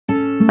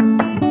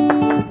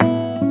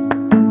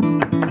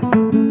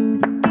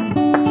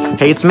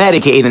Hey, it's Matt,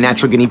 aka the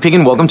Natural Guinea Pig,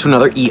 and welcome to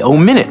another EO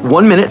Minute.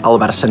 1 minute, all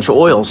about essential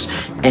oils.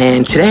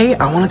 And today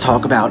I want to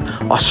talk about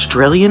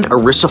Australian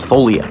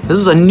Ericifolia. This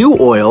is a new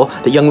oil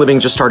that Young Living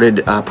just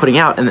started putting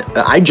out, and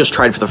I just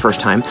tried for the first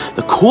time.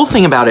 The cool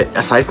thing about it,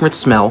 aside from its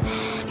smell,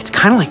 it's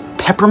kind of like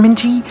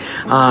pepperminty,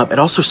 but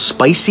also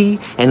spicy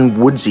and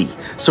woodsy.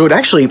 So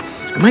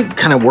I might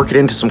kind of work it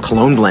into some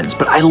cologne blends,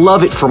 but I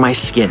love it for my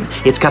skin.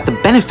 It's got the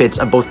benefits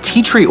of both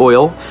tea tree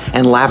oil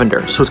and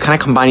lavender. So it's kind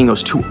of combining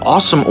those two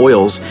awesome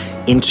oils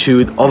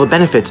into all the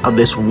benefits of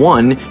this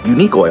one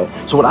unique oil.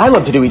 So what I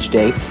love to do each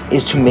day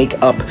is to make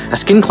up a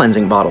skin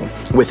cleansing bottle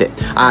with it.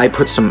 I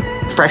put some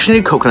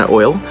fractionated coconut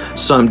oil,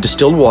 some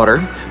distilled water,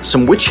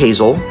 some witch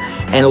hazel,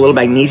 and a little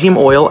magnesium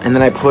oil, and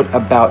then I put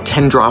about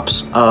 10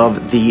 drops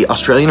of the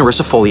Australian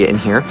Ericifolia in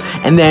here.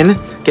 And then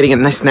getting a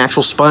nice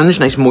natural sponge,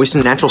 nice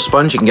moistened natural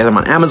sponge. You can get them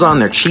on Amazon,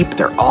 they're cheap,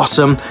 they're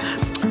awesome.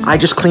 I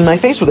just clean my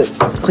face with it.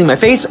 Clean my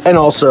face and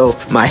also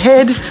my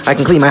head. I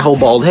can clean my whole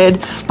bald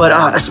head,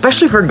 but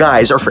especially for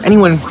guys or for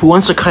anyone who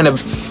wants to kind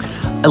of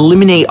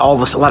eliminate a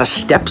lot of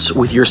steps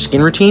with your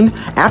skin routine,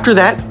 after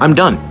that, I'm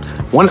done.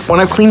 When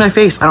I've cleaned my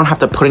face, I don't have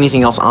to put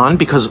anything else on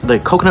because the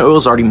coconut oil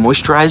has already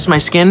moisturized my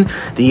skin.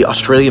 The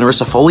Australian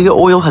Ericifolia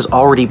oil has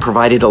already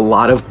provided a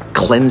lot of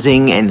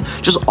cleansing and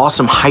just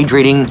awesome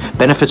hydrating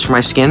benefits for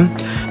my skin.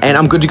 And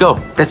I'm good to go.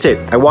 That's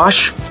it. I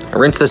wash, I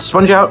rinse the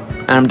sponge out,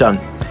 and I'm done.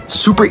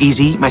 Super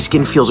easy. My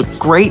skin feels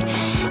great.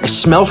 I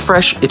smell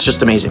fresh. It's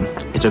just amazing.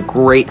 It's a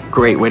great,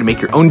 great way to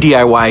make your own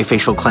DIY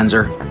facial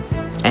cleanser.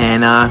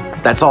 And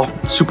that's all.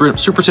 Super,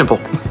 super simple.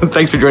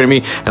 Thanks for joining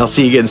me, and I'll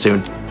see you again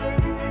soon.